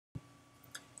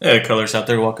Hey colors out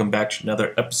there, welcome back to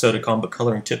another episode of Comic Book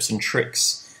Coloring Tips and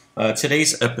Tricks.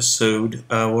 Today's episode,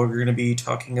 we're going to be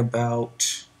talking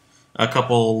about a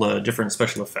couple different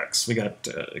special effects. We got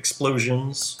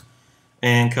explosions,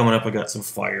 and coming up I got some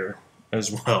fire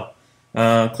as well.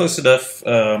 Close enough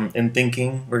in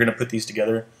thinking, we're going to put these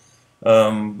together.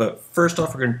 But first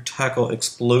off, we're going to tackle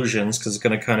explosions, because it's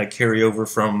going to kind of carry over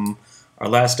from our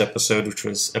last episode, which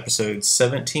was episode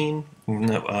 17.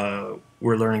 We're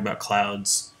learning about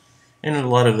clouds. And in a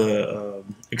lot of the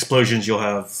explosions, you'll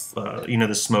have,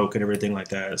 the smoke and everything like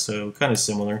that. So kind of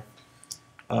similar.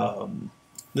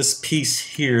 This piece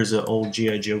here is an old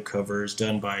G.I. Joe cover. It's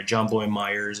done by John Boy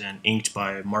Myers and inked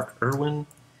by Mark Irwin.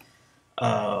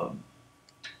 I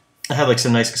had like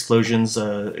some nice explosions,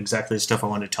 exactly the stuff I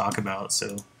wanted to talk about.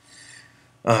 So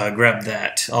grab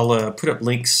that. I'll put up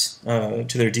links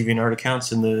to their DeviantArt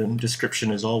accounts in the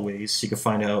description as always, so you can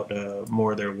find out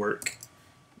more of their work.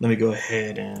 Let me go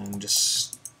ahead and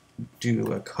just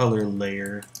do a color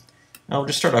layer. I'll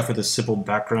just start off with a simple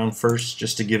background first,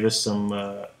 just to give us some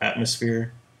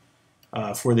atmosphere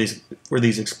for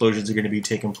these explosions are going to be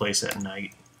taking place at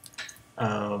night.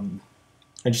 I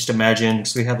just imagine,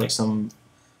 because we have like some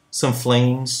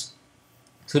flames,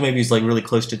 so maybe it's like really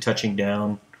close to touching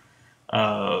down.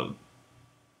 So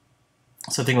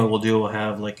I think what we'll do, we'll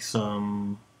have like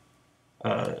some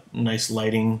nice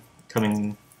lighting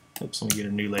coming. Oops, let me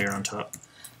get a new layer on top,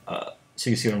 so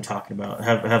you can see what I'm talking about.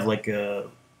 Have like a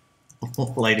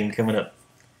lighting coming up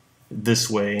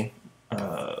this way,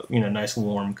 nice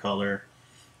warm color.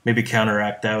 Maybe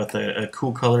counteract that with a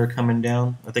cool color coming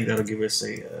down. I think that'll give us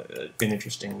an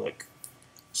interesting look.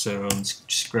 So let's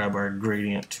just grab our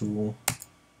gradient tool.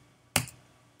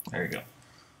 There we go.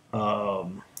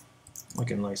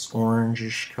 Like a nice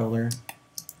orangish color.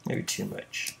 Maybe too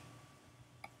much.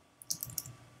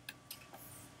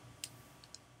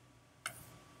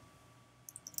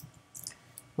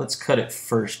 Let's cut it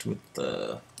first with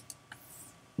a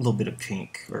little bit of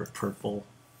pink or purple.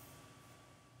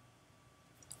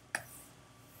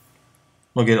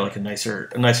 We'll get like a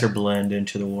nicer blend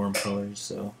into the warm colors.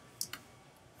 So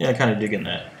yeah, kind of digging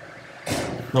that.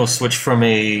 We'll switch from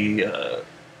a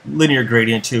linear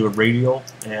gradient to a radial,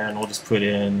 and we'll just put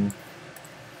in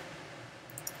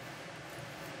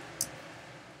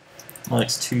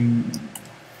Alex too.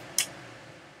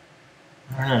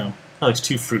 I don't know. Alex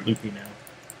too Fruit Loopy now.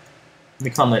 Let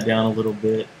me calm that down a little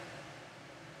bit.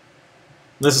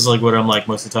 This is like what I'm like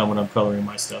most of the time when I'm coloring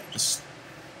my stuff. Just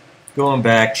going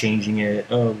back, changing it.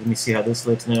 Oh, let me see how this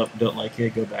looks. Nope, don't like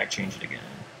it. Go back, change it again.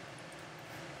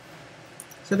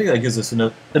 So I think that gives us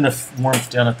enough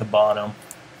warmth down at the bottom.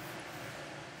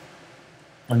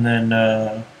 And then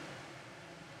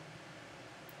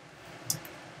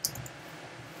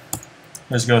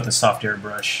let's go with the soft air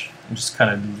brush and just kind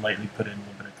of lightly put in a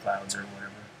little bit of clouds or whatever.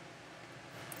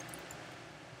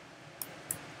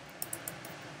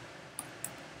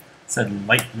 Said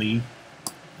lightly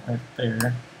right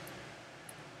there.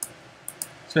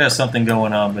 So it has something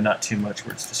going on, but not too much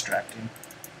where it's distracting.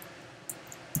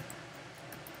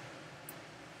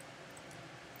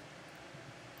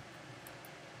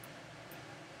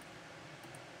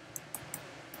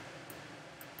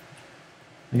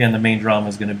 Again, the main drama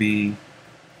is going to be,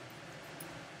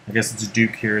 I guess it's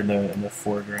Duke here in the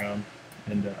foreground,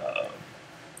 and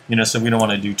so we don't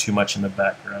want to do too much in the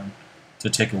background to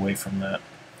take away from that.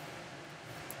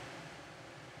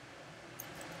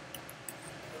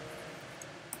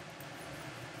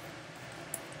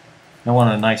 I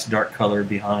want a nice dark color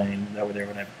behind. That way, there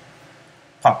when I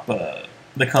pop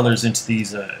the colors into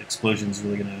these explosions,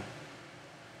 really going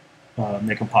to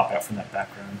make them pop out from that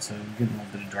background. So getting a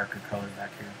little bit of darker color back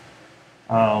here.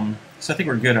 So I think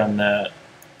we're good on that.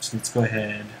 So let's go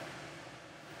ahead.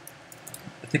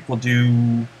 I think we'll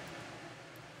do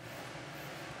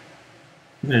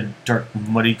a bit of dark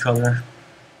muddy color.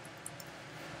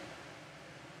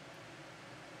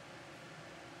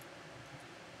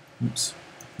 Oops.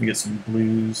 We get some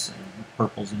blues and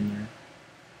purples in there.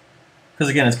 Because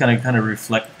again, it's going to kind of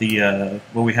reflect the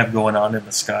what we have going on in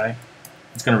the sky.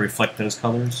 It's going to reflect those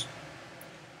colors.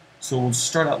 So we'll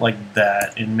start out like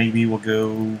that, and maybe we'll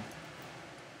go.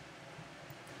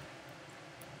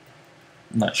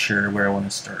 I'm not sure where I want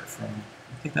to start from.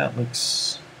 I think that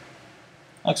looks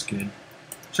good.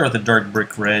 Start with a dark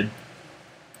brick red.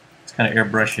 Just kind of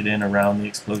airbrush it in around the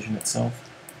explosion itself.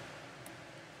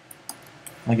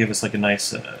 That'll give us like a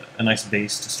nice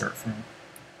base to start from,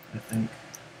 I think.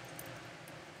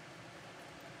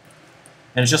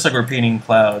 And it's just like we're painting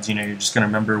clouds. You're just going to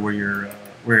remember where your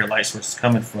light source is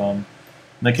coming from.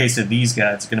 In the case of these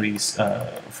guys, it's going to be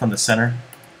from the center.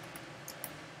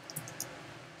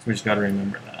 So we just got to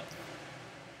remember that.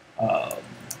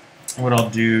 And what I'll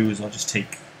do is I'll just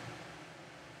take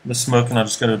the smoke and I'll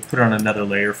just gotta put it on another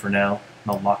layer for now.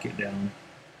 And I'll lock it down.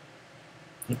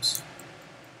 Oops.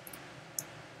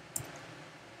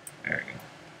 There we go.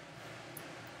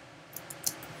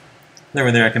 That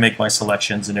way there I can make my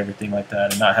selections and everything like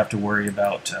that and not have to worry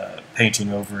about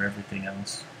painting over everything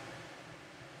else.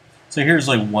 So here's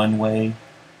like one way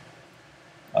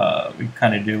we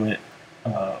kind of do it.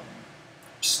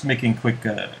 Just making quick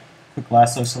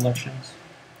lasso selections.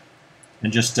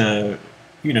 And just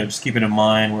just keep it in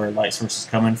mind where light source is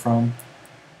coming from.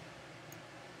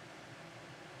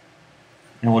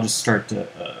 And we'll just start to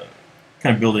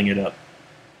kind of building it up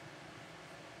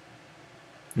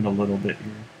in a little bit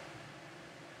here.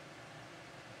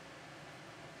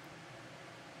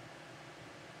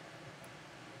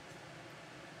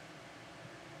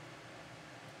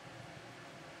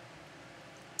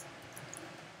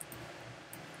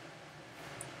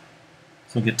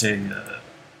 So we'll get to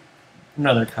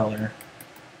another color.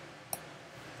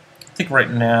 I think right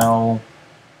now,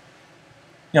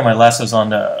 yeah, my lasso's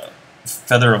on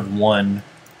feather of 1.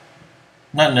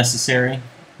 Not necessary,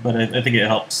 but I think it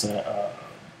helps.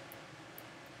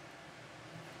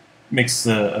 Makes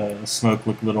the smoke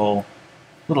look little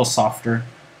softer.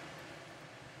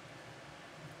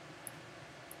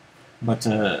 But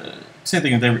same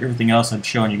thing with everything else I'm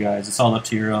showing you guys. It's all up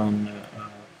to your own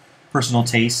personal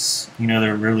tastes.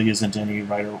 There really isn't any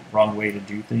right or wrong way to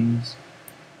do things.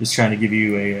 Just trying to give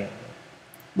you a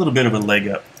little bit of a leg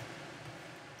up.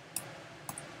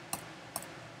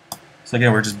 So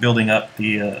again, we're just building up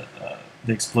the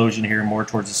explosion here more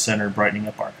towards the center, brightening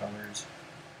up our colors.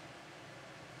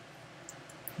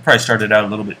 Probably started out a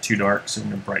little bit too dark, so I'm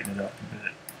going to brighten it up a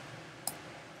bit.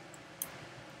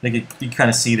 I think you kind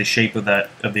of see the shape of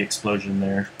the explosion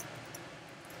there.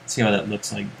 See how that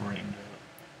looks like brightened up.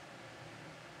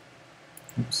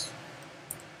 Oops.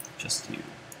 Just you.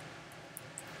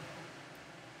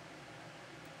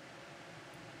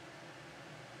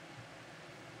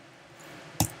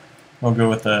 We'll go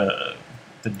with the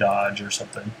dodge or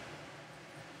something.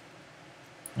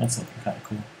 That's looking kind of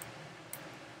cool.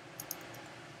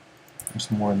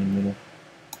 There's more in the middle.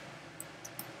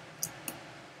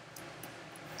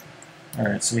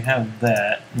 Alright, so we have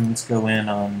that. And let's go in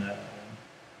on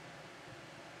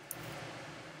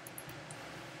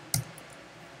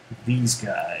these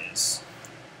guys.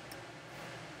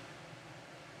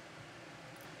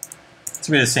 It's going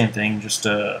to be the same thing, just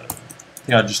I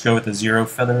think I'll just go with a 0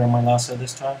 feather on my lasso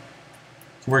this time.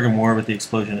 So working more with the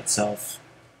explosion itself.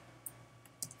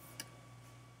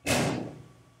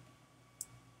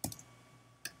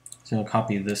 So I'll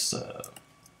copy this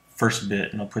first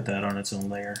bit and I'll put that on its own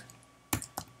layer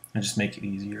and just make it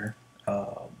easier.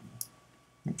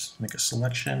 Oops, make a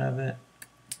selection of it.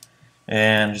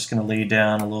 And I'm just going to lay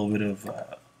down a little bit of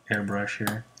airbrush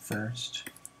here first.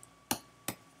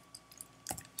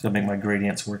 So I'll make my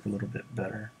gradients work a little bit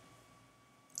better.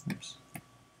 Oops.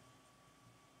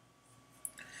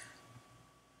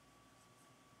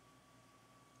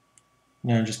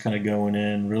 Now I'm just kind of going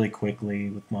in really quickly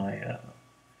with my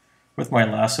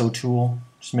lasso tool,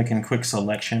 just making quick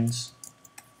selections.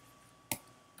 A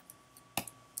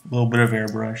little bit of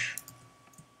airbrush.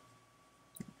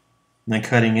 And then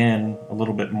cutting in a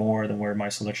little bit more than where my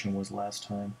selection was last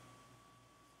time.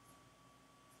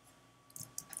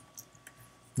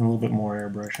 A little bit more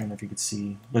airbrush, I don't know if you could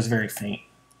see, but it's very faint.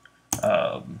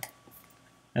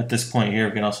 At this point here,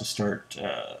 we can also start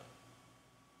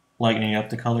lightening up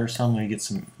the color some. You get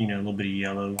some, a little bit of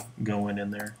yellow going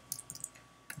in there.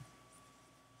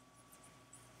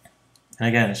 And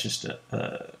again, it's just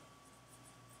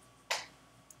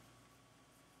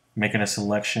making a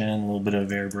selection, a little bit of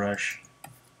airbrush,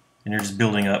 and you're just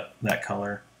building up that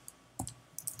color.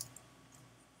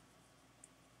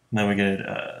 And then we get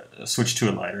switch to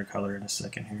a lighter color in a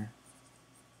second here.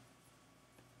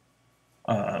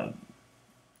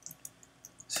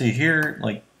 See here,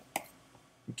 like,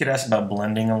 you get asked about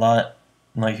blending a lot.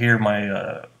 Like here,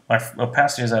 my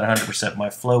opacity is at 100%. My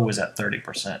flow was at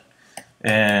 30%,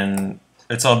 and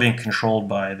it's all being controlled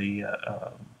by the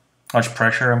how much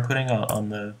pressure I'm putting on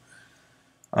the.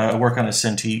 I work on a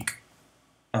Cintiq,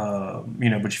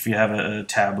 but if you have a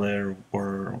tablet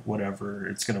or whatever,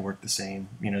 it's going to work the same.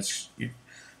 Just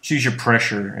use your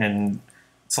pressure, and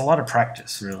it's a lot of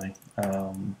practice, really.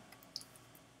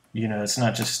 It's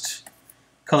not just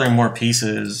coloring more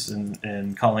pieces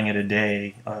and calling it a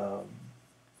day.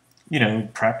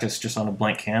 Practice just on a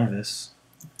blank canvas,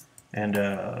 and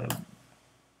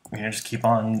just keep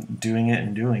on doing it,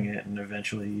 and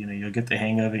eventually, you'll get the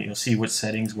hang of it. You'll see what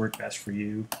settings work best for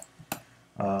you.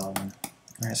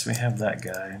 Alright, so we have that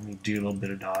guy. Let me do a little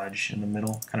bit of dodge in the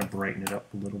middle, kind of brighten it up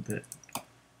a little bit.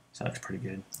 So that's pretty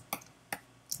good.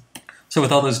 So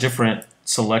with all those different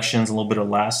selections, a little bit of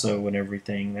lasso and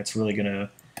everything, that's really going to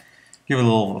give a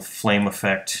little flame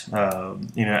effect,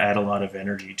 you know, add a lot of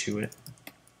energy to it.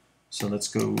 So let's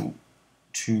go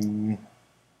to,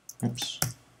 oops,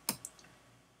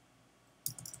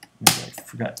 maybe I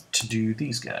forgot to do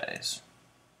these guys.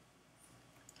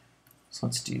 So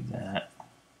let's do that.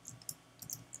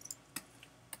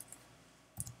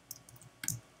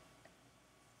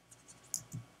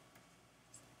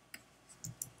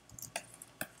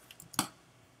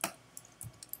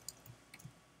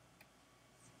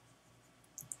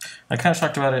 I kind of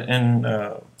talked about it in,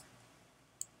 I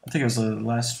think it was the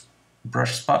last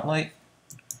brush spotlight,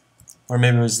 or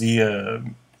maybe it was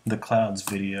the clouds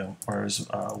video, where I was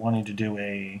wanting to do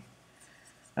a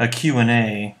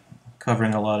Q&A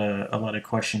covering a lot of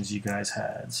questions you guys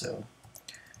had. So,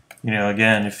 you know,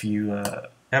 again, if you have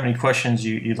any questions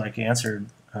you'd like answered,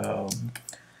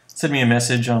 send me a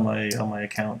message on my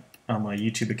account, on my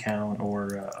YouTube account,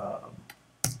 or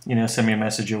you know, send me a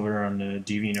message over on the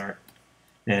DeviantArt.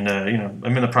 And you know,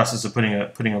 I'm in the process of putting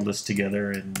a list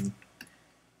together, and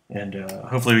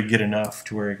hopefully we get enough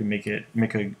to where I can make a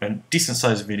decent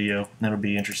sized video that'll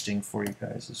be interesting for you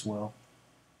guys as well.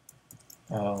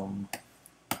 Yeah,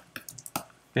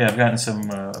 I've gotten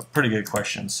some pretty good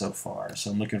questions so far, so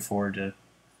I'm looking forward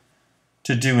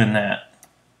to doing that.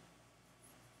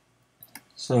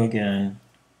 So again,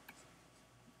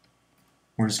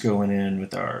 we're just going in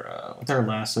with our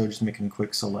lasso, just making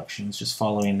quick selections, just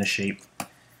following the shape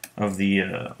of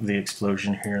the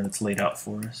explosion here that's laid out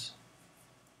for us.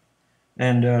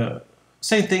 And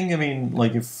same thing. I mean,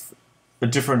 like if a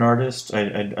different artist,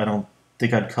 I don't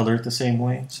think I'd color it the same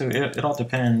way. So it all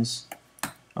depends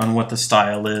on what the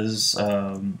style is.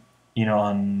 You know,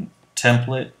 on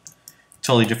template,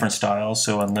 totally different styles.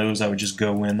 So on those, I would just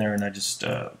go in there and I just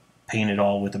paint it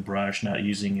all with a brush, not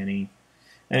using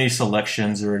any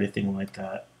selections or anything like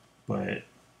that. But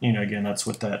you know, again, that's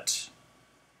what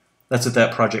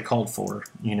that project called for.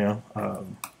 You know,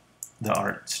 the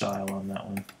art style on that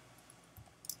one.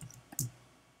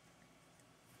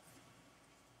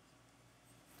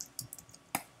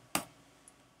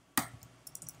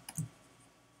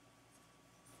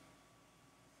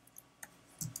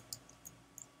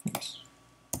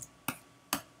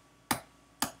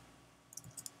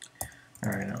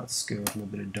 Alright, now let's go with a little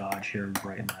bit of dodge here and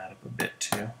brighten that up a bit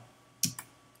too.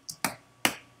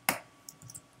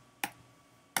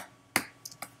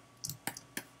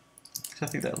 So I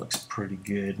think that looks pretty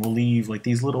good. We'll leave like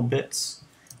these little bits.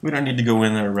 We don't need to go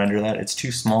in there and render that. It's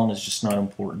too small and it's just not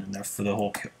important enough for the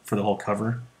whole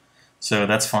cover. So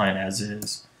that's fine as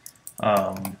is.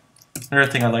 Another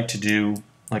thing I like to do,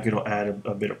 like it'll add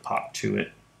a bit of pop to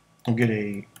it. We'll get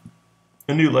a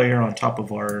new layer on top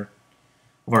of our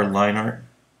line art.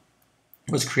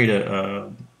 Let's create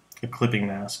a clipping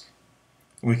mask.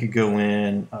 We could go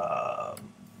in,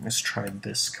 let's try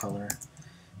this color.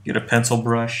 Get a pencil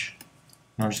brush,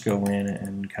 and I'll just go in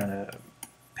and kind of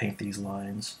paint these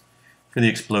lines for the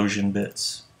explosion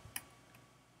bits.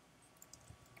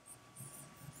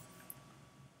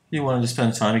 If you wanted to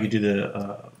spend time, you could do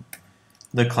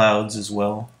the clouds as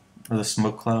well, or the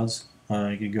smoke clouds.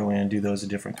 You could go in and do those a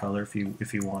different color if you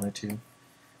wanted to.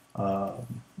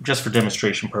 Just for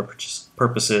demonstration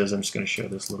purposes, I'm just going to show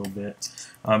this a little bit.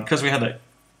 Because we had that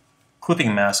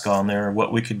clipping mask on there,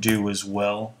 what we could do as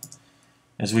well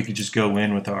is we could just go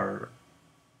in with our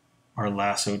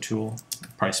lasso tool.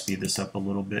 Probably speed this up a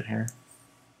little bit here.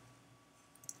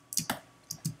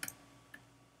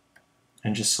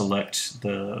 And just select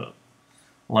the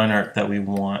line art that we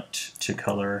want to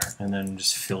color, and then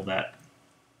just fill that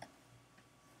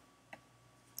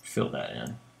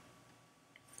in.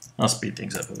 I'll speed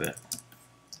things up a bit.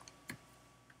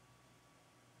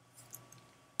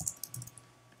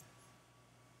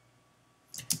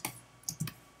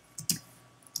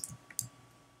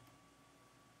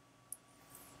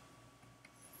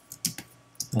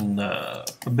 And a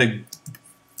big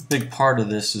part of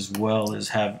this as well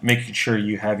is making sure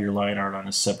you have your line art on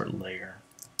a separate layer.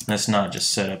 And that's not just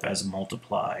set up as a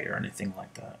multiply or anything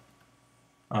like that.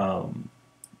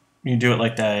 You do it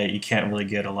like that, you can't really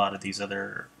get a lot of these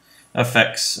other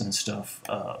effects and stuff.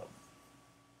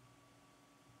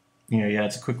 You know, yeah,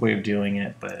 it's a quick way of doing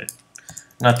it, but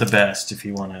not the best if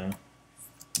you want to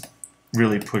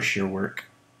really push your work.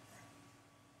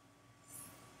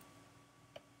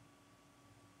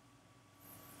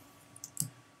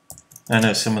 I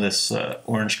know some of this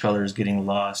orange color is getting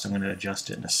lost. I'm going to adjust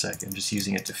it in a second, just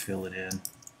using it to fill it in.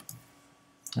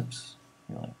 Oops,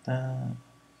 like that.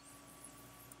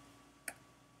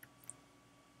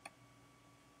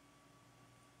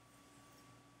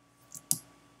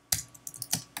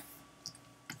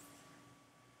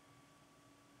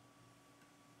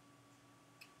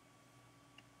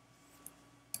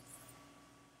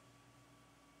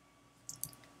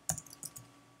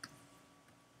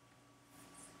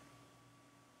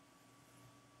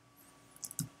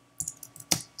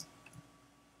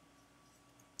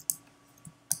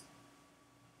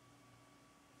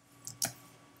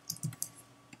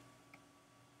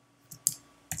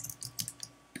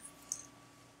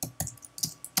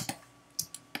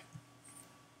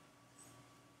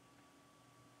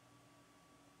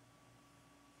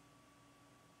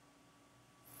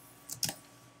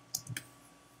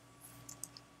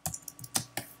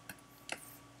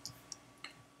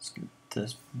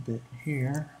 this bit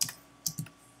here.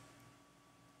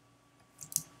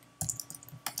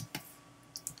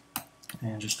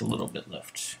 And just a little bit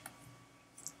left.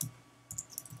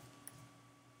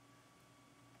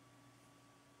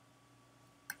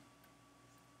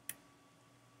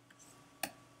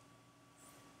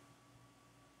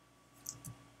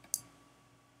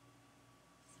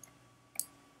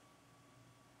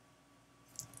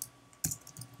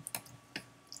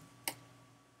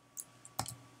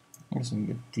 I guess I can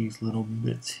get these little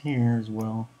bits here as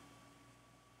well.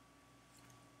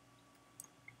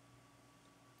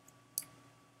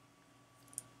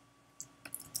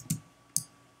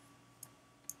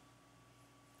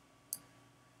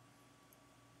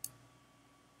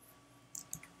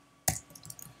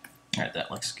 Alright,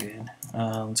 that looks good.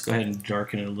 Let's go ahead and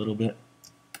darken it a little bit,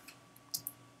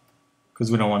 because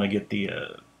we don't want to get the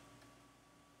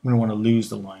we don't want to lose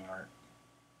the line art.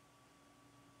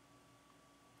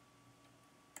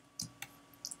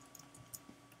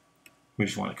 We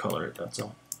just want to color it, that's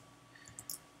all.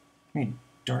 Let me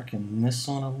darken this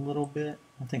one a little bit.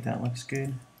 I think that looks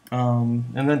good. And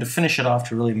then to finish it off,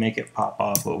 to really make it pop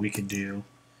off, what we could do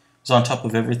is on top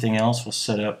of everything else, we'll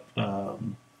set up,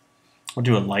 we'll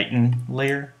do a lighten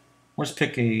layer. We'll just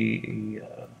pick a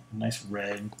nice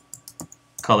red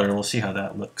color. We'll see how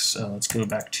that looks. Let's go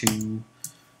back to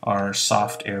our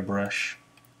soft airbrush.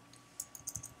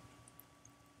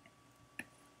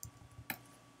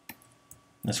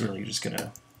 That's really just going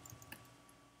to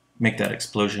make that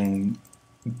explosion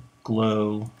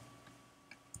glow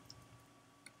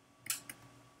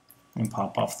and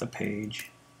pop off the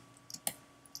page.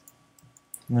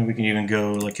 And then we can even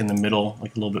go like in the middle,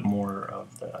 like a little bit more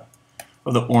of the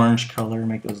orange color,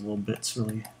 make those little bits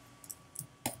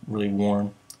really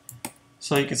warm.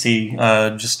 So you can see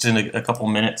just in a couple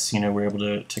minutes, we're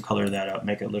able to color that up,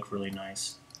 make it look really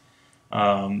nice.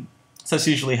 So that's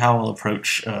usually how I'll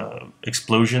approach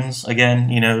explosions. Again,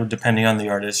 depending on the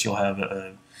artist, you'll have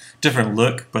a different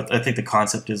look, but I think the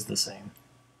concept is the same.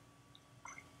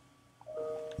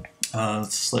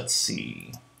 Let's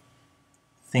see.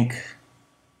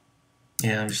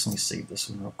 Just let me save this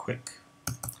one real quick.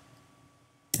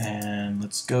 And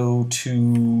let's go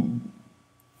to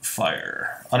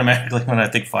fire. Automatically, when I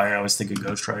think fire, I always think of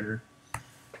Ghost Rider.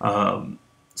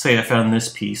 So yeah, I found this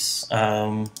piece.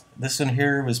 This one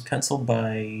here was penciled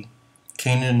by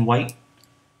Kanan White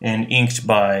and inked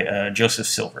by Joseph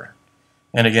Silver.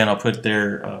 And again, I'll put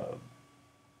their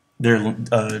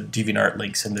DeviantArt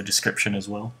links in the description as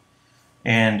well.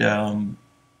 And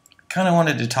kind of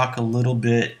wanted to talk a little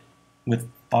bit with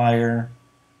fire.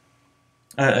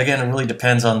 Again, it really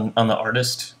depends on the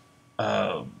artist.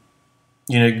 You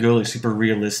can go like super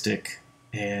realistic,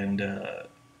 and a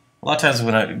lot of times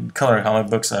when I color comic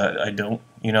books, I don't.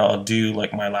 I'll do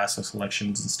like my lasso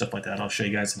selections and stuff like that. I'll show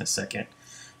you guys in a second.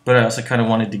 But I also kind of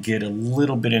wanted to get a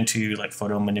little bit into like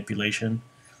photo manipulation.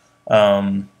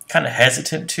 Kind of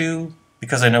hesitant to,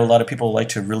 because I know a lot of people like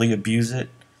to really abuse it,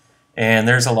 and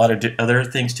there's a lot of other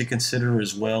things to consider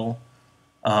as well.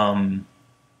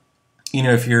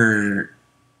 If you're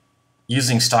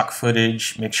using stock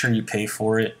footage, make sure you pay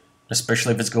for it,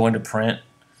 especially if it's going to print.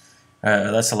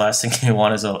 That's the last thing you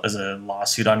want is a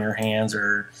lawsuit on your hands,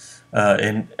 or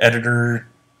an editor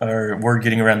or word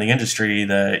getting around the industry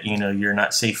that you're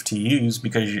not safe to use,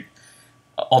 because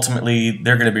ultimately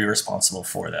they're going to be responsible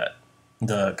for that,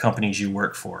 the companies you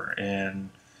work for. And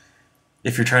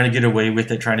if you're trying to get away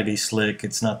with it, trying to be slick,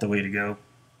 it's not the way to go.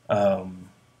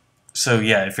 So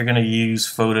yeah, if you're going to use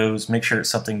photos, make sure it's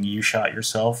something you shot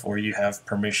yourself or you have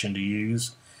permission to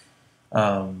use.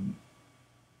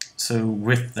 So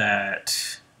with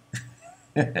that,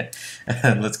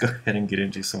 let's go ahead and get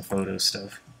into some photo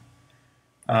stuff.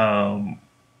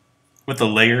 With the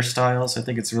layer styles, I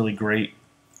think it's really great.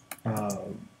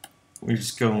 We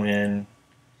just go in.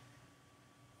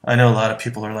 I know a lot of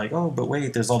people are like, oh, but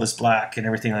wait, there's all this black and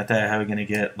everything like that. How are we going to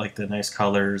get like the nice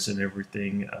colors and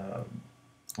everything?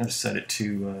 I'll just set it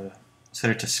to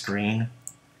screen.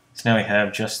 So now we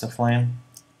have just the flame.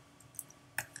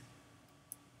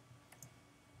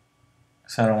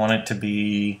 So I don't want it to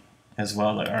be as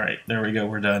well. Like, all right, there we go,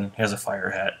 we're done. Here's a fire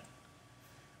hat.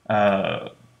 I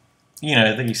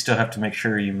think you still have to make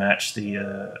sure you match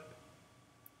the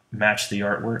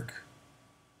artwork,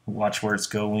 watch where it's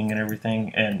going and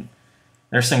everything. And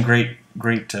there's some great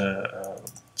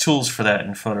tools for that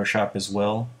in Photoshop as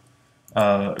well.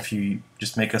 If you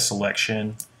just make a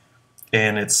selection,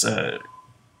 and it's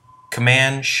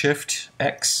Command Shift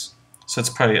X. So it's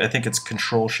probably, I think it's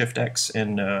Control Shift X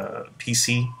in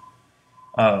PC.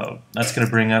 That's going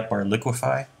to bring up our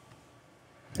liquify.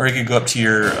 Or you could go up to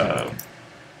your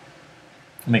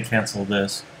Let me cancel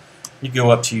this. You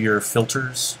go up to your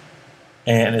filters,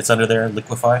 and it's under there,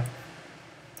 liquefy.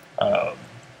 Um,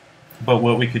 but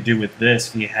what we could do with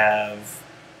this, we have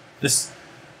this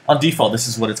on default. This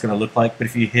is what it's going to look like. But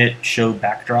if you hit show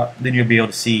backdrop, then you'll be able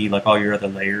to see like all your other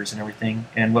layers and everything.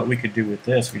 And what we could do with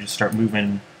this, we just start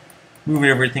moving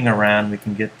everything around. We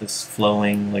can get this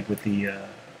flowing like with the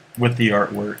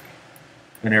artwork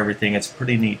and everything. It's a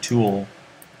pretty neat tool.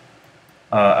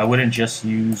 I wouldn't just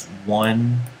use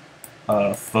one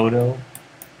photo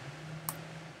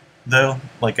though.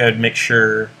 Like I would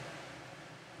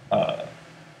uh,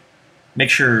 make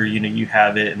sure you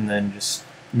have it, and then just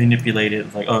manipulate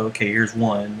it. Like, oh, okay, here's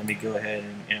one. Let me go ahead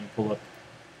and pull up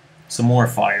some more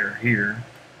fire here.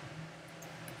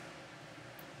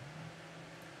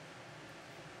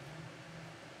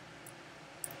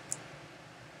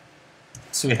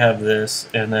 So we have this,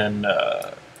 and then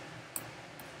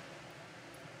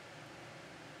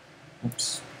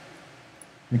oops.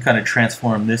 We kind of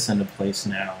transform this into place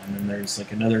now, and then there's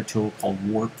like another tool called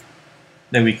warp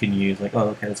that we can use. Like, oh,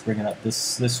 okay, let's bring it up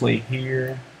this way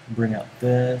here. Bring out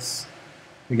this.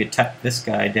 We could tuck this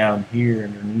guy down here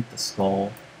underneath the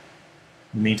skull.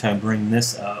 In the meantime, bring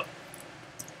this up,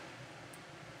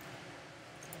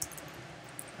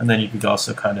 and then you could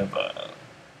also kind of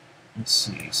let's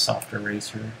see, soft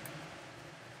eraser.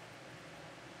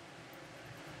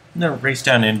 And then erase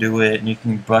down into it, and you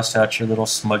can bust out your little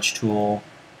smudge tool.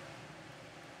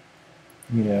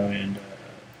 And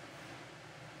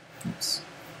oops.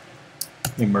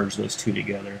 Let me merge those two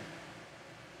together.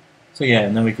 So yeah,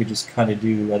 and then we could just kind of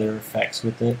do other effects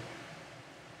with it.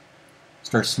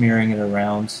 Start smearing it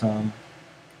around some.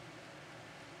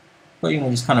 But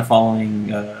just kind of following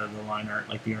the line art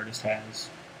like the artist has.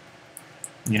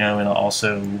 And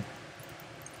also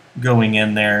going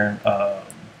in there,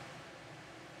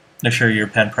 make sure your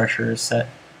pen pressure is set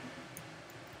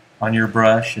on your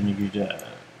brush, and you could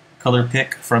color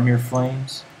pick from your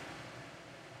flames.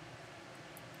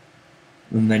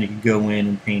 And then you can go in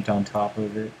and paint on top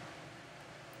of it.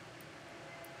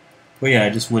 But yeah,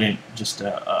 I just wouldn't just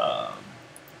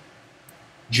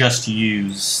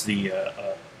use the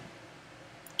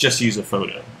just use a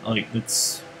photo. Like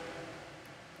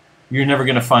you're never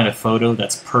gonna find a photo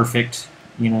that's perfect.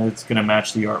 It's gonna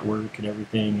match the artwork and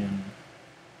everything. And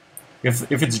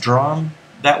if it's drawn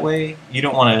that way, you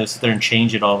don't want to sit there and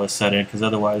change it all of a sudden, because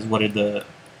otherwise, what did the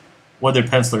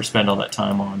penciler spend all that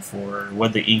time on for?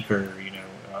 What the inker,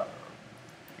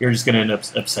 you're just gonna end up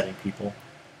upsetting people.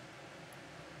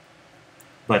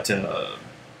 But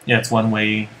yeah, it's one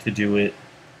way to do it.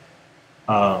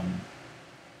 I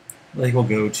think we'll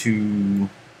go to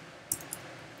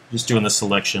just doing the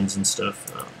selections and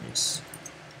stuff. These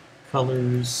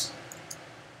colors,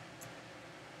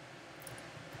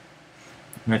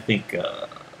 and I think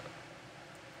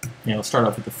we'll start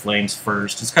off with the flames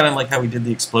first. It's kind of like how we did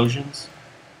the explosions.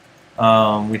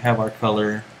 We have our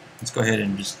color. Let's go ahead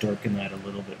and just darken that a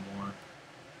little bit more.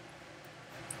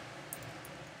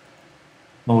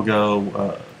 We'll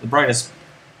go, the brightest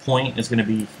point is going to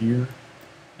be here,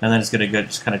 and then it's going to go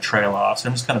just kind of trail off. So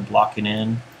I'm just kind of blocking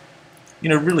in,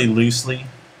 really loosely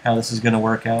how this is going to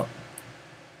work out.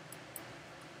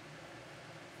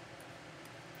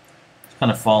 Just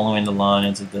kind of following the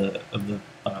lines of the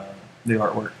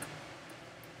artwork.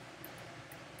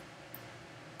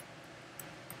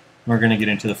 We're going to get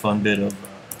into the fun bit of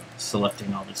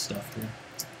selecting all this stuff here.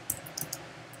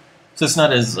 So it's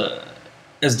not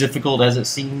as difficult as it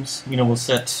seems. We'll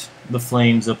set the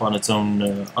flames up on its own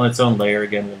layer.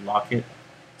 Again, we'll lock it,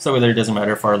 so that it doesn't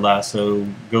matter if our lasso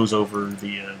goes over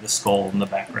the skull in the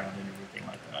background and everything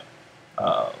like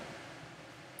that.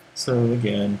 So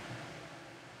again,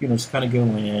 just kind of go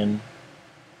in.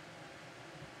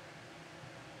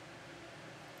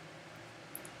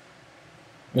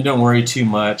 And don't worry too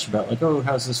much about like, oh,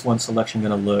 how's this one selection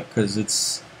going to look? Because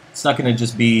it's not going to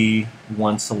just be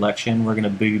one selection. We're going to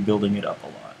be building it up a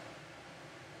lot.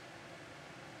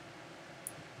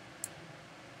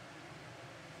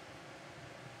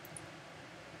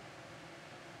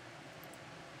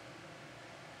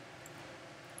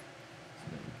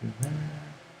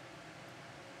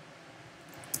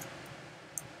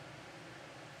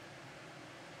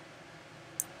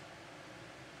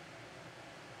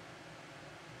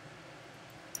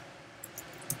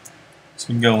 So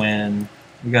we can go in,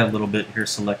 we got a little bit here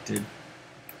selected.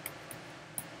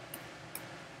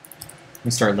 We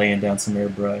start laying down some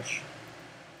airbrush.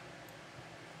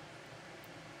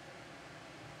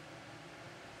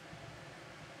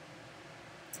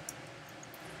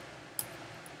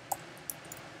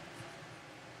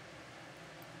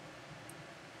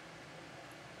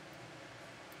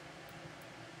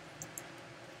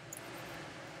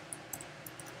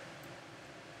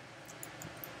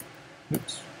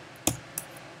 Oops.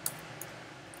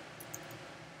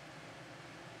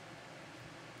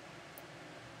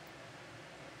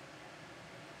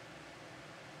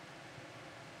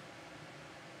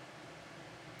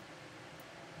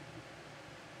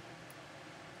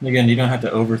 Again, you don't have to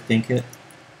overthink it.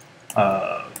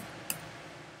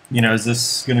 Is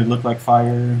this going to look like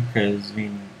fire? Because I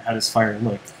mean, how does fire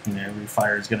look? Every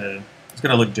fire is gonna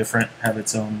look different, have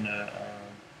its own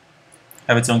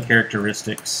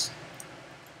characteristics.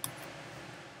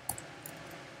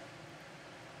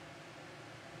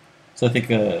 So I think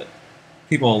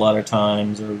people a lot of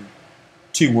times are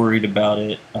too worried about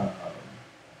it.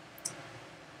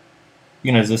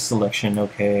 Is this selection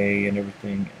okay and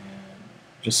everything, and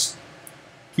just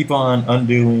keep on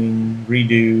undoing,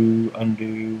 redo,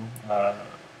 undo.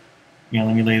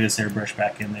 Let me lay this airbrush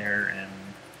back in there, and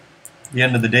at the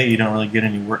end of the day, you don't really get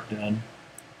any work done.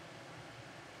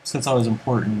 So it's always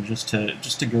important just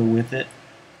to go with it,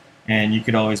 and you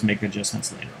could always make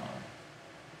adjustments later on.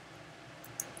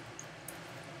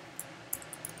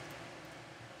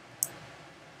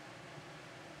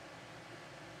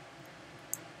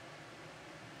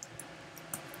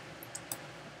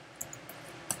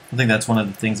 I think that's one of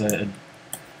the things I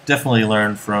definitely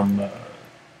learned from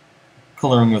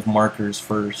coloring with markers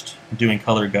first, doing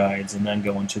color guides, and then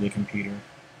going to the computer.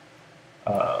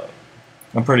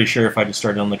 I'm pretty sure if I just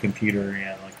started on the computer,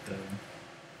 yeah, like the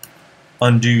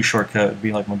undo shortcut would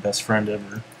be like my best friend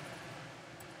ever.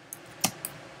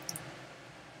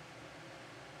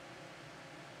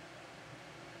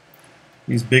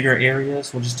 These bigger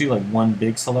areas, we'll just do like one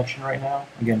big selection right now.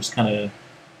 Again, just kind of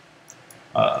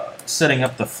setting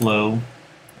up the flow,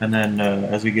 and then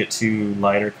as we get to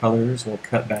lighter colors, we'll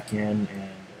cut back in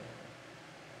and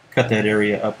cut that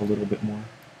area up a little bit more.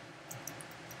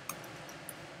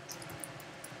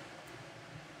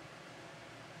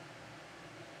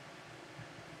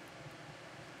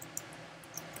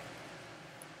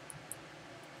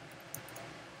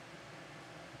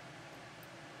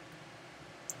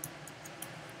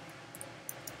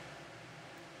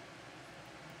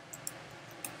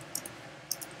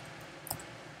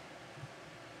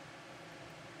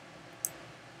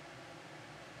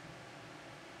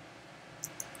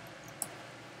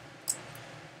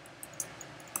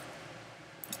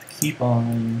 Keep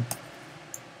on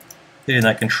hitting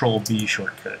that Control B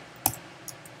shortcut.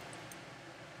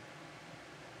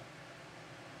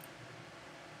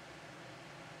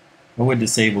 I would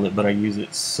disable it, but I use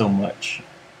it so much,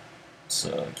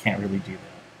 so I can't really do that.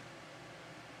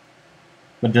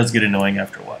 But it does get annoying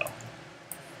after a while.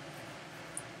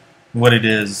 What it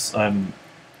is, I'm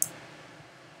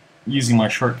using my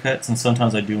shortcuts, and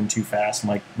sometimes I do them too fast.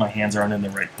 My hands aren't in the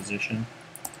right position.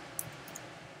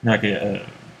 Like a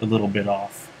little bit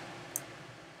off.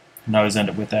 And I always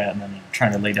end up with that, and then I'm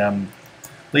trying to lay down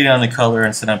the color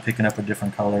instead I'm picking up a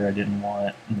different color I didn't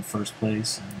want in the first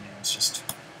place, and it's just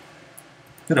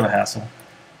a bit of a hassle.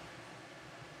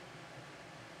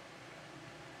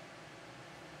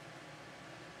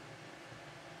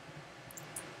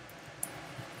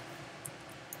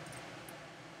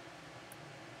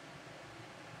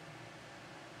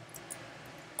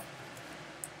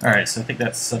 Alright, so I think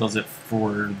that settles it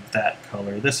for that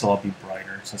color. This will all be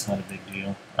brighter, so it's not a big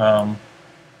deal.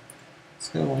 Let's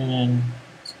go in,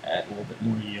 let's add a little bit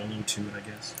more yellow to it, I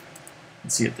guess.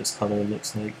 Let's see what this color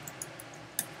looks like.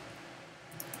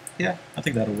 Yeah, I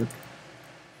think that'll work.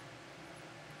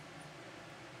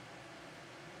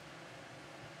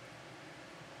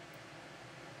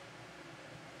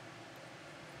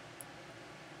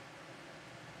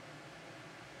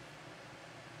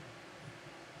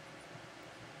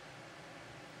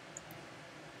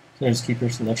 So just keep your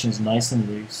selections nice and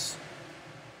loose.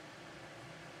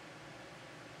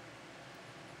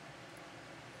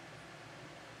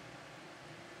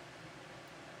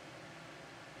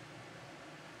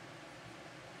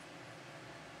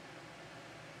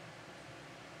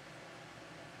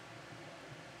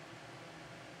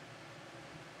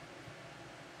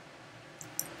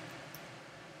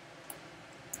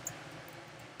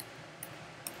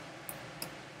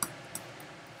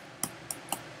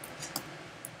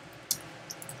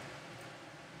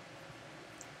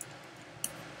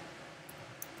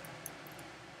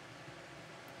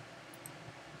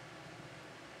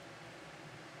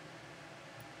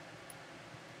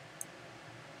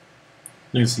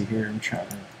 You can see here, I'm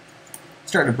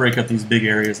starting to break up these big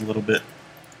areas a little bit.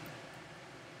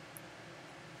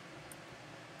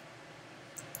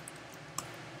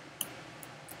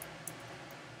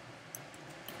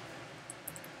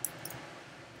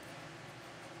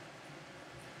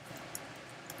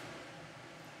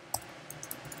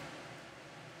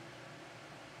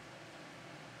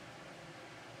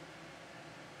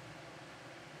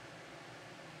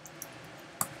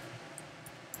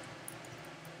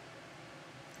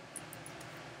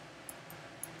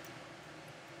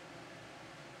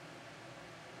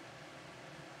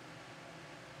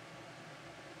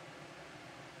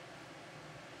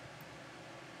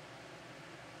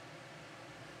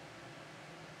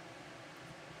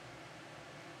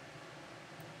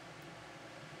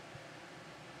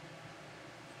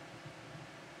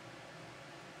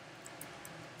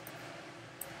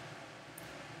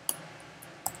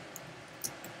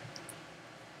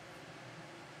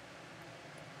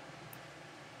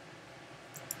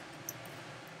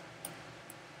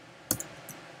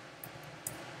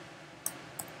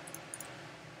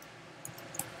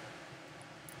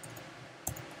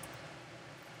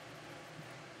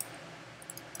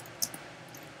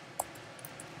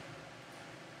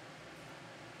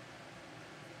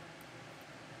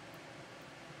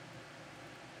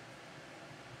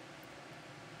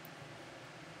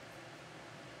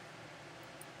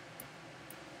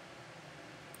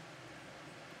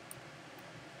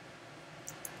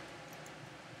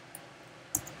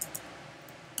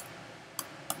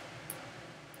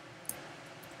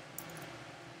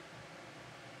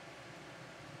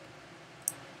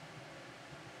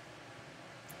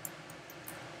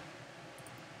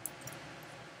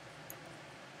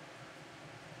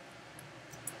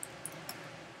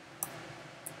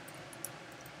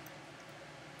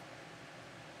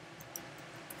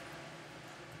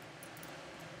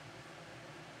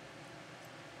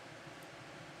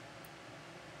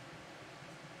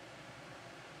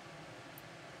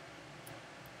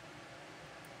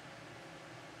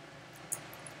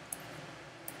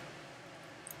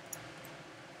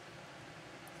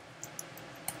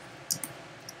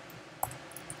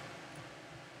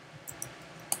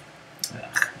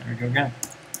 go again.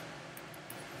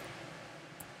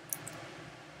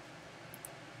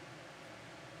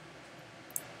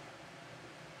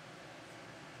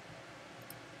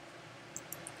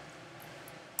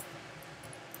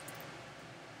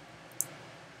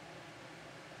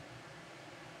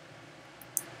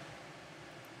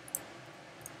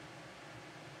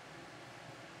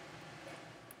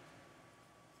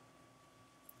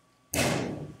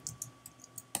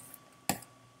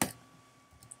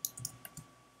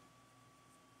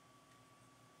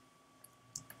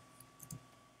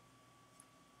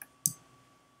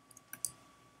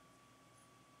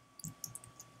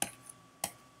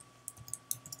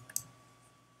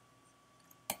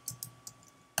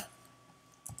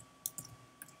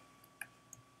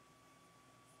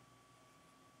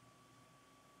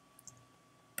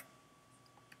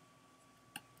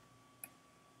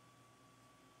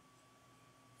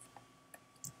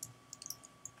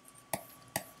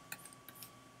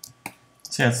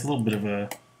 So yeah, it's a little bit of a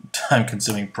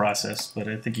time-consuming process, but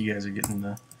I think you guys are getting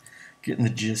the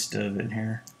gist of it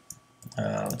here.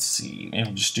 Let's see, maybe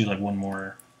we'll just do like one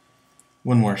more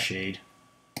shade.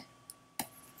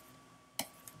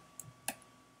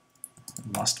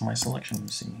 Lost my selection. Let me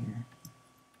see here.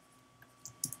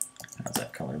 How's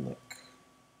that color look?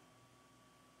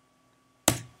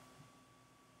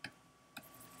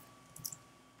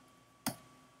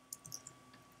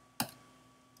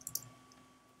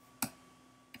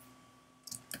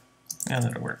 Yeah,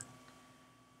 that'll work.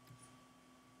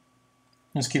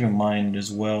 Just keep in mind as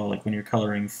well, like when you're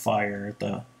coloring fire, at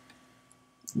the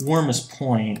warmest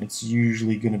point, it's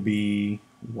usually going to be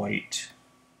white.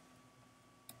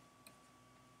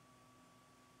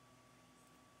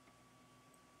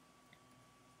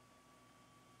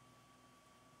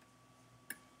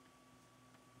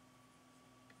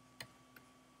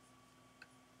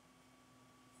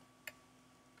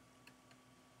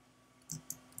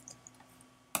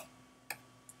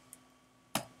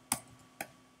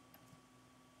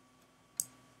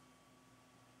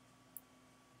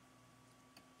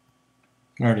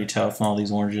 You can already tell from all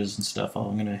these oranges and stuff.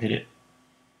 I'm going to hit it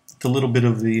with a little bit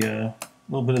of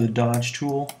the dodge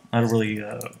tool. That'll really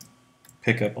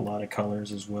pick up a lot of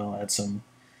colors as well. Add some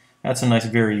nice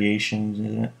variations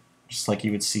in it, just like you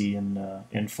would see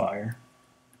in fire.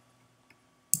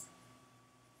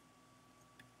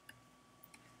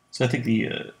 So I think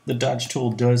the dodge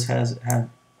tool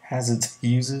has its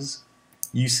uses.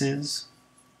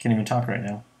 Can't even talk right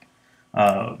now.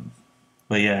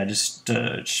 But yeah, just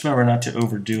remember not to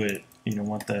overdo it. You don't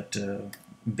want that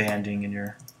banding in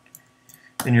your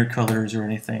colors or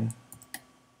anything.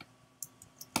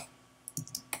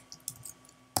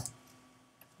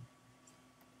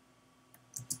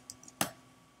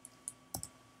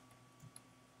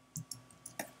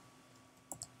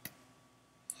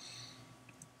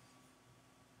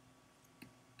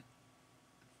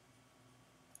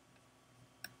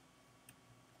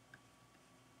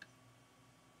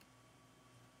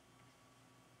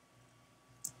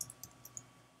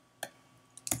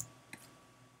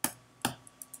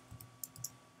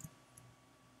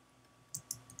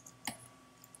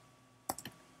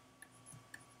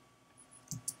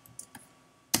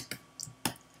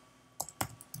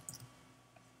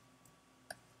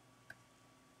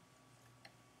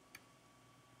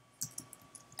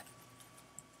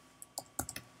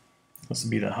 This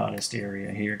would be the hottest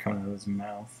area here, coming out of his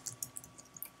mouth.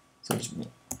 So just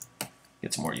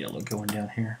get some more yellow going down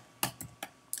here.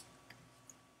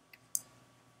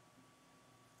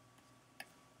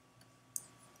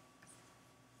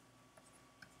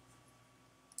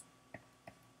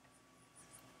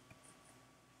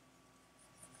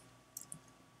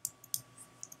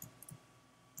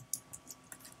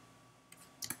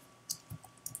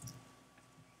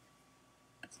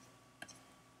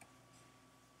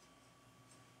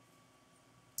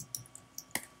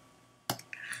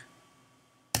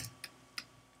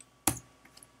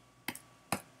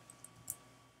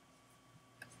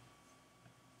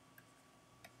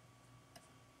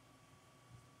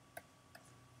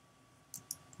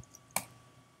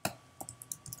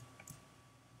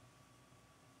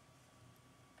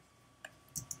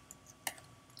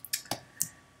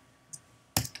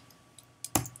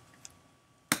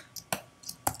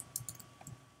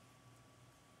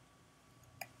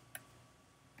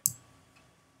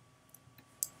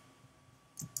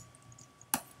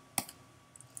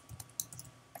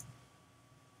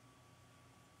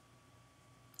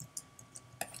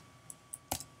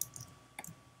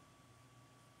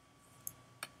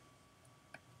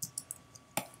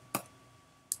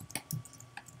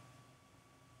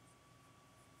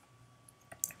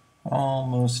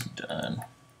 Almost done.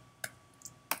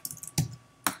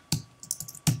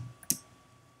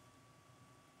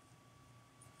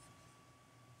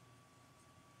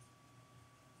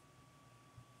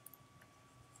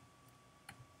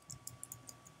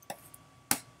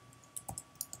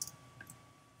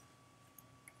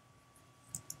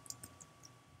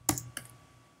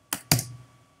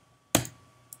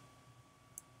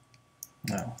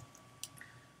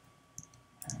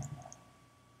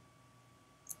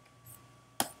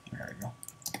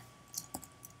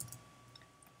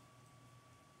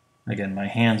 Again, my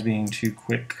hand's being too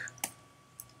quick.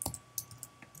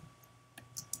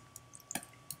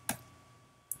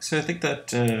 So I think that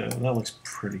that looks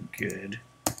pretty good.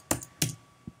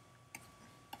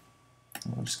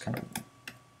 I'll just kind of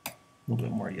a little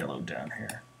bit more yellow down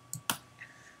here.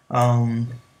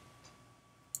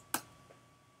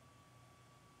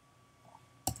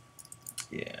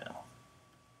 Yeah.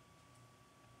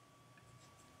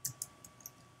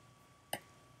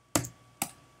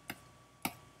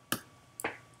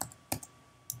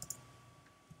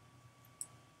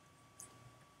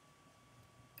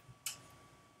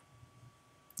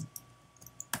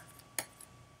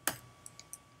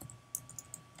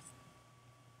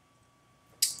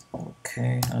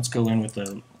 Okay, let's go in with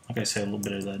the, like I said, a little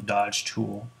bit of the dodge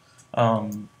tool.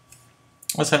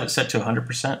 Let's have it set to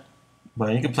 100%,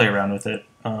 but you can play around with it.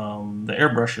 The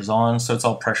airbrush is on, so it's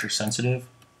all pressure sensitive,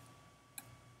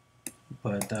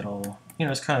 but that'll, you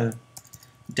know, it's kind of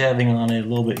dabbing on it a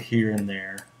little bit here and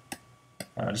there.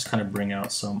 Just kind of bring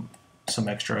out some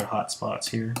extra hot spots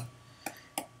here.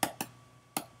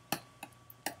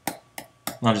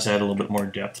 I'll just add a little bit more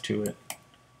depth to it.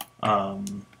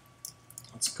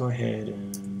 Let's go ahead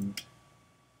and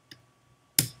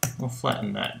we'll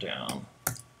flatten that down.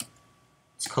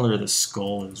 Let's color the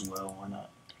skull as well, why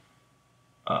not?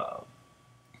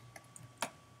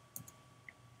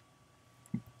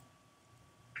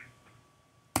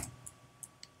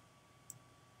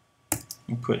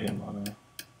 We'll put him on a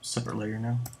separate layer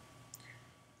now.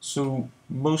 So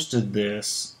most of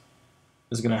this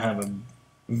is going to have a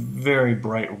very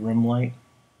bright rim light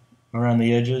around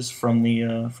the edges from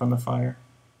the fire.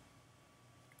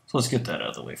 So let's get that out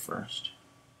of the way first.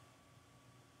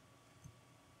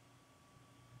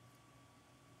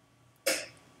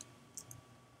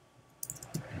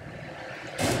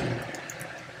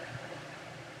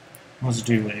 Let's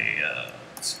do a,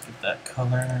 let's get that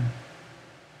color.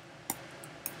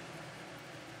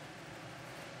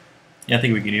 Yeah, I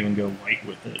think we could even go white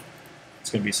with it. It's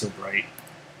going to be so bright.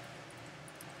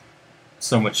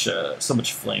 So much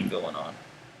flame going on.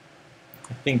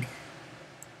 I think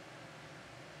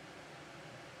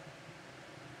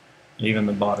even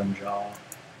the bottom jaw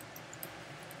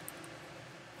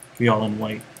be all in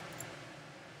white.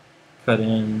 Cut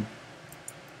in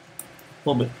a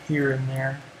little bit here and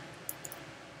there.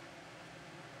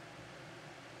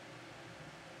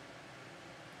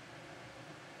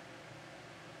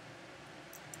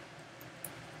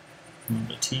 And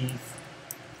the teeth.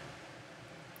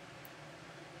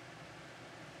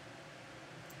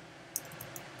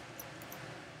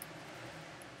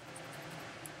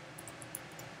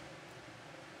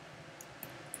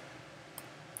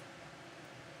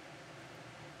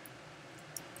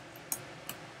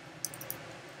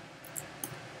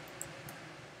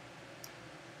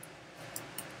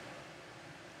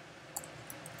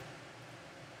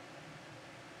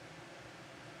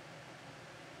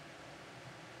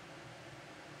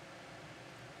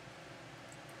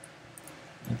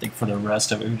 I think for the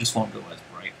rest of it, we just won't go as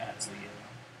bright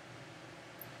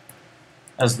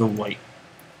as the white.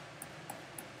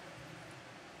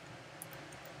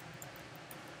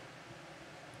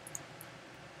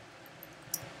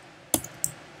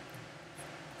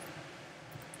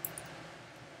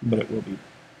 But it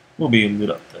will be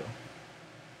lit up though.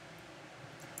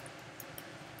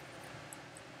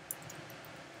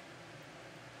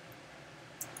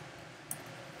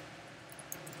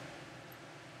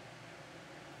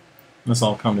 This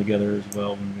all come together as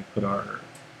well when we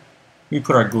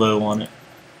put our glow on it.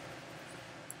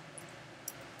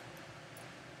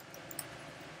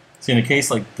 See, in a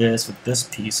case like this with this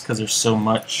piece, because there's so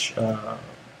much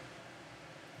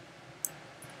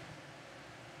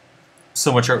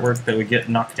artwork that would get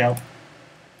knocked out.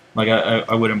 Like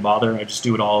I wouldn't bother. I just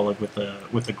do it all like with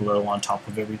the glow on top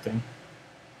of everything.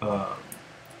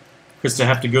 Because to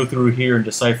have to go through here and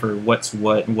decipher what's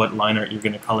what and what line art you're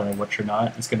going to color and what you're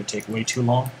not, it's going to take way too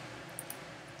long.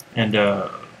 And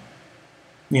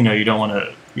you know, you don't want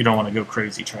to go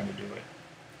crazy trying to do it.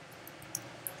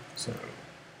 So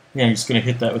yeah, I'm just going to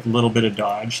hit that with a little bit of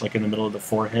dodge, like in the middle of the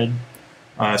forehead.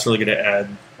 It's really going to add,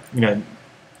 you know,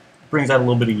 brings out a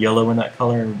little bit of yellow in that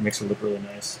color and makes it look really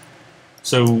nice.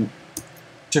 So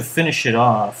to finish it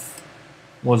off,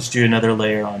 we'll just do another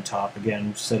layer on top.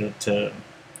 Again, set it to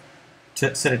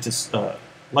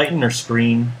lighten or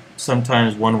screen.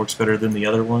 Sometimes one works better than the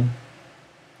other one.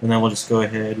 And then we'll just go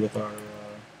ahead with our...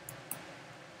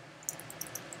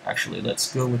 actually,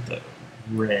 let's go with the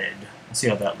red. Let's see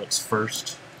how that looks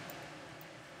first.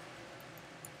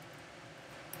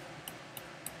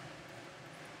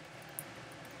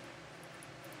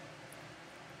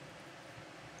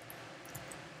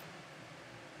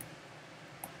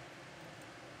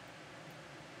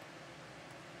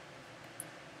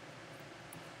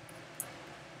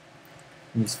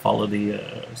 And just follow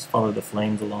the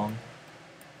flames along.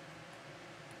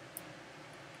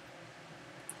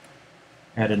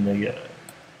 Add in the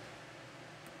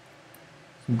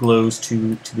some glows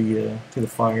to the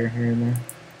fire here and there.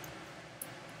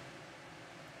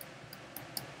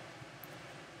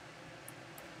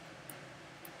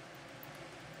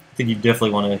 I think you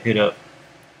definitely want to hit up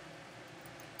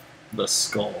the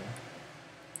skull.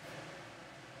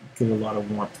 Get a lot of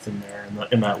warmth in there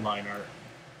in that line art.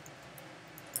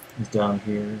 It's down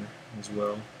here as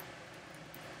well.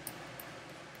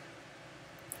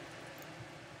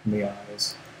 In the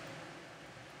eyes.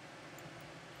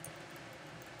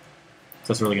 So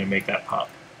that's really going to make that pop.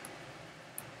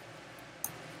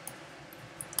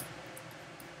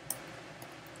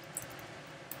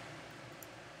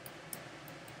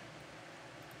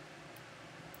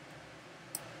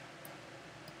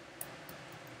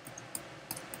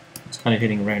 Just kind of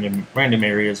hitting random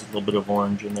areas, a little bit of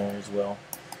orange in there as well.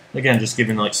 Again, just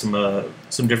giving like some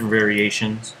different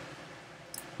variations.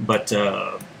 But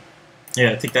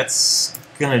yeah, I think that's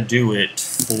gonna do it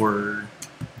for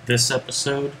this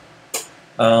episode.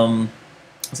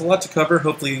 There's a lot to cover.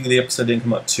 Hopefully the episode didn't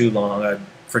come up too long. I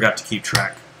forgot to keep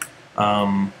track.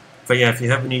 But yeah, if you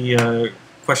have any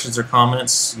questions or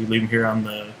comments, you leave them here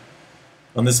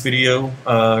on this video,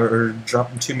 or drop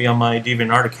them to me on my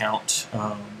DeviantArt account.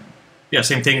 Yeah,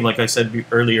 same thing like I said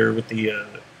earlier with the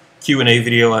Q&A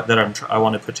video that I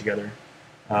want to put together.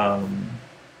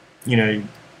 You know,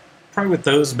 probably with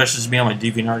those, message me on my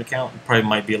DeviantArt account. It probably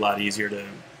might be a lot easier to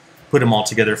put them all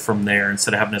together from there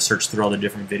instead of having to search through all the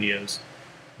different videos.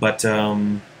 But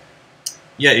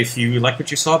yeah, if you like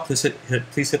what you saw, please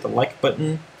hit the like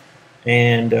button.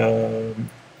 And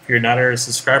if you're not a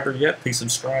subscriber yet, please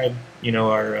subscribe. You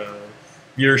know, our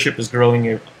viewership is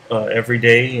growing every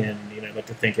day, and you know, I'd like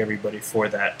to thank everybody for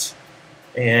that.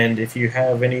 And if you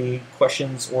have any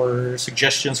questions or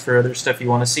suggestions for other stuff you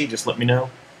want to see, just let me know.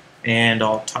 And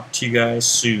I'll talk to you guys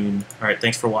soon. All right,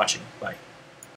 thanks for watching. Bye.